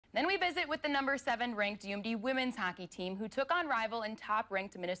Then we visit with the number 7 ranked Umd Women's Hockey team, who took on rival and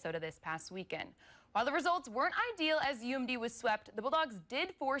top-ranked Minnesota this past weekend. While the results weren't ideal as Umd was swept, the Bulldogs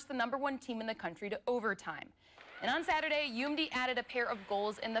did force the number 1 team in the country to overtime. And on Saturday, Umd added a pair of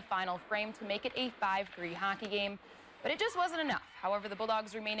goals in the final frame to make it a 5-3 hockey game. But it just wasn't enough. However, the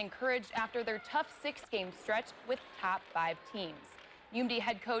Bulldogs remain encouraged after their tough 6-game stretch with top 5 teams. Umd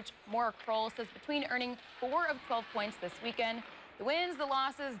head coach Maura Kroll says between earning 4 of 12 points this weekend, the wins, the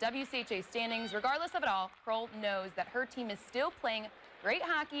losses, WCHA standings, regardless of it all, Kroll knows that her team is still playing great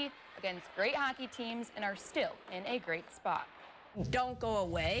hockey against great hockey teams and are still in a great spot. Don't go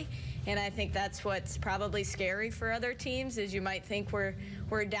away, and I think that's what's probably scary for other teams is you might think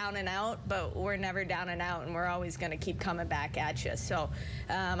we're down and out, but we're never down and out, and we're always going to keep coming back at you. So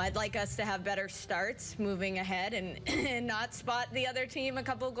I'd like us to have better starts moving ahead and not spot the other team a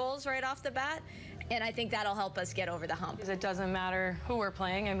couple goals right off the bat. And I think that'll help us get over the hump. It doesn't matter who we're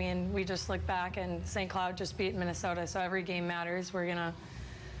playing. I mean, we just look back and St. Cloud just beat Minnesota, so every game matters. We're going to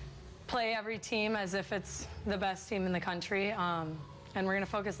play every team as if it's the best team in the country. And we're going to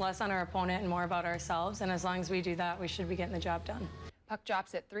focus less on our opponent and more about ourselves. And as long as we do that, we should be getting the job done. Puck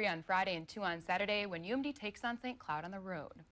drops at 3 on Friday and 2 on Saturday when Umd takes on St. Cloud on the road.